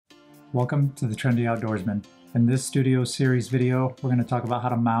Welcome to the Trendy Outdoorsman. In this studio series video, we're going to talk about how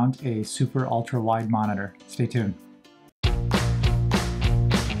to mount a super ultra wide monitor. Stay tuned.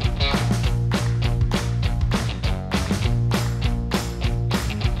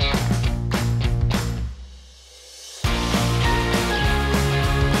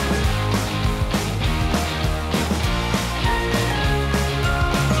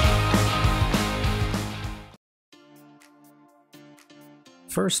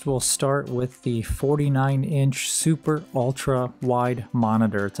 First, we'll start with the 49-inch super ultra wide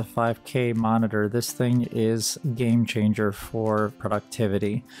monitor. It's a 5K monitor. This thing is a game changer for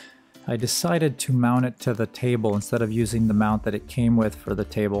productivity. I decided to mount it to the table instead of using the mount that it came with for the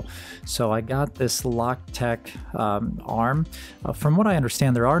table. So I got this Logitech arm. From what I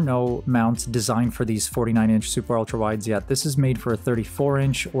understand, there are no mounts designed for these 49-inch super ultra wides yet. This is made for a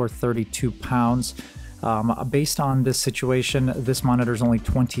 34-inch or 32 pounds. Based on this situation, this monitor is only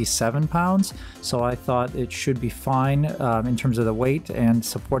 27 pounds, so I thought it should be fine in terms of the weight and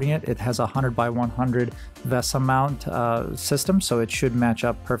supporting it. It has a 100 by 100 VESA mount system, so it should match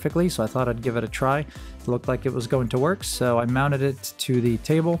up perfectly, so I thought I'd give it a try. It looked like it was going to work, so I mounted it to the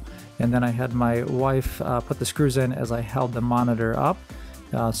table, and then I had my wife put the screws in as I held the monitor up.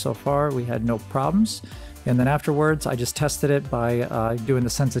 So far, we had no problems. And then afterwards, I just tested it by doing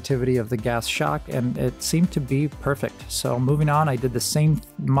the sensitivity of the gas shock, and it seemed to be perfect. So moving on, I did the same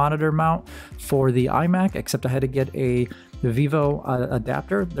monitor mount for the iMac, except I had to get the Vivo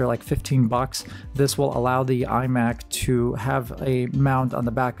adapter. They're like 15 bucks. This will allow the iMac to have a mount on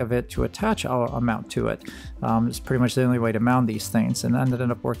the back of it to attach a mount to it. It's pretty much the only way to mount these things, and that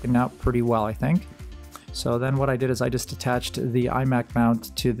ended up working out pretty well, I think. So then what I did is I just attached the iMac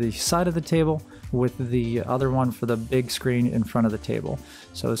mount to the side of the table with the other one for the big screen in front of the table.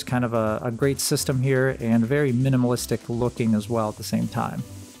 So it's kind of a great system here and very minimalistic looking as well at the same time.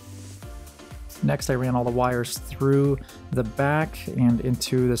 Next, I ran all the wires through the back and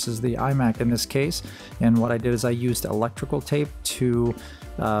into, this is the iMac in this case, and what I did is I used electrical tape to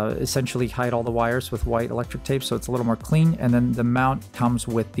essentially hide all the wires with white electric tape so it's a little more clean. And then the mount comes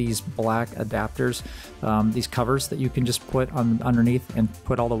with these black adapters, these covers that you can just put on underneath and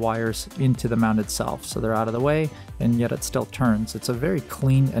put all the wires into the mount itself, so they're out of the way and yet it still turns. It's a very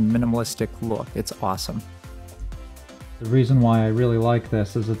clean and minimalistic look. It's awesome. The reason why I really like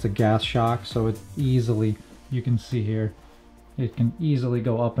this is it's a gas shock, so it easily, you can see here, it can easily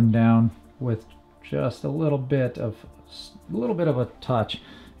go up and down with just a little bit of a touch.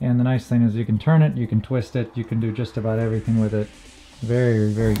 And the nice thing is you can turn it, you can twist it, you can do just about everything with it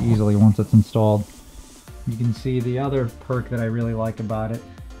very, very easily once it's installed. You can see the other perk that I really like about it.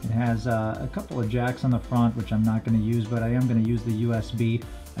 It has a couple of jacks on the front, which I'm not going to use, but I am going to use the USB.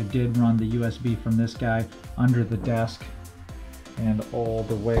 I did run the USB from this guy under the desk and all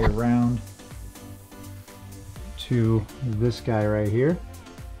the way around to this guy right here.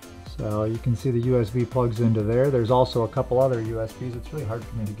 So you can see the USB plugs into there. There's also a couple other USBs. It's really hard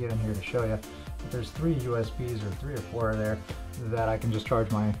for me to get in here to show you. But there's 3 USBs, or 3 or 4 there, that I can just charge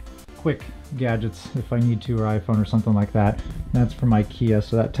my quick gadgets if I need to, or iPhone or something like that. That's from IKEA,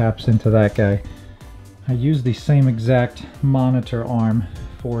 so that taps into that guy. I use the same exact monitor arm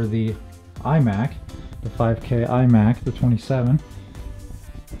for the iMac, the 5K iMac, the 27.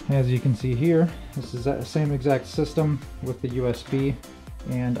 As you can see here, this is the same exact system with the USB.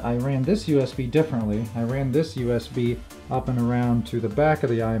 And I ran this USB differently. I ran this USB up and around to the back of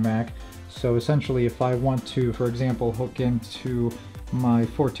the iMac. So essentially if I want to, for example, hook into my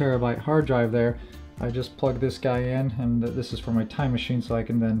 4 terabyte hard drive there, I just plug this guy in, and this is for my time machine, so I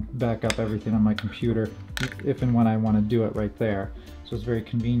can then back up everything on my computer if and when I want to do it right there. So it's very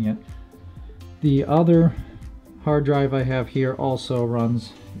convenient. The other hard drive I have here also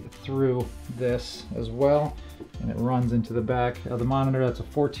runs through this as well, and it runs into the back of the monitor. That's a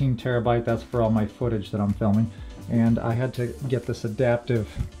 14 terabyte. That's for all my footage that I'm filming. And I had to get this adaptive,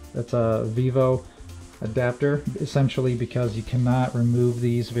 that's a Vivo adapter, essentially because you cannot remove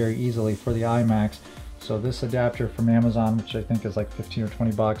these very easily for the iMacs. So this adapter from Amazon, which I think is like 15 or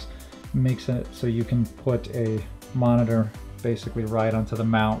 20 bucks, makes it so you can put a monitor basically right onto the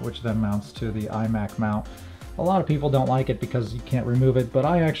mount, which then mounts to the iMac mount. A lot of people don't like it because you can't remove it, but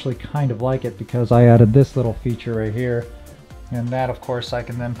I actually kind of like it because I added this little feature right here. And that, of course, I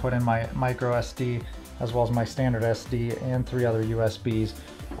can then put in my micro SD as well as my standard SD and 3 other USBs,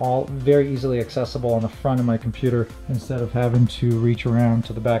 all very easily accessible on the front of my computer instead of having to reach around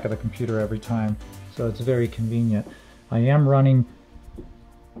to the back of the computer every time. So it's very convenient. I'm running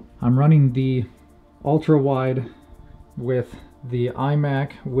the ultra wide with the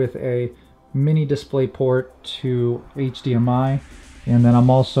iMac with a mini display port to HDMI, And then I'm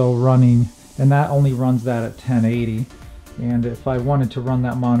also running, and that only runs that at 1080. And if I wanted to run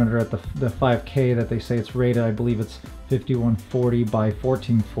that monitor at the 5K that they say it's rated, I believe it's 5140 by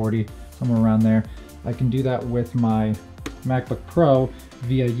 1440, somewhere around there, I can do that with my MacBook Pro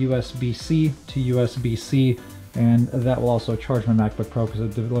via USB-C to USB-C, and that will also charge my MacBook Pro because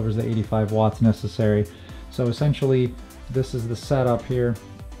it delivers the 85 watts necessary. So essentially, this is the setup here.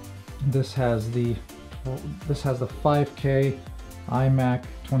 This has the 5K iMac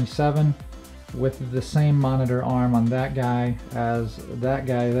 27 with the same monitor arm on that guy as that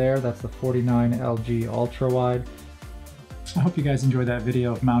guy there. That's the 49 LG Ultrawide. I hope you guys enjoyed that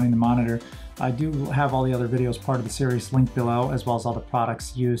video of mounting the monitor. I do have all the other videos part of the series linked below, as well as all the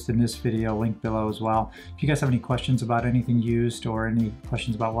products used in this video linked below as well. If you guys have any questions about anything used or any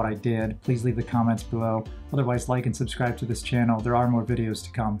questions about what I did, please leave the comments below. Otherwise, like and subscribe to this channel. There are more videos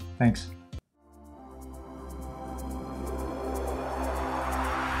to come. Thanks.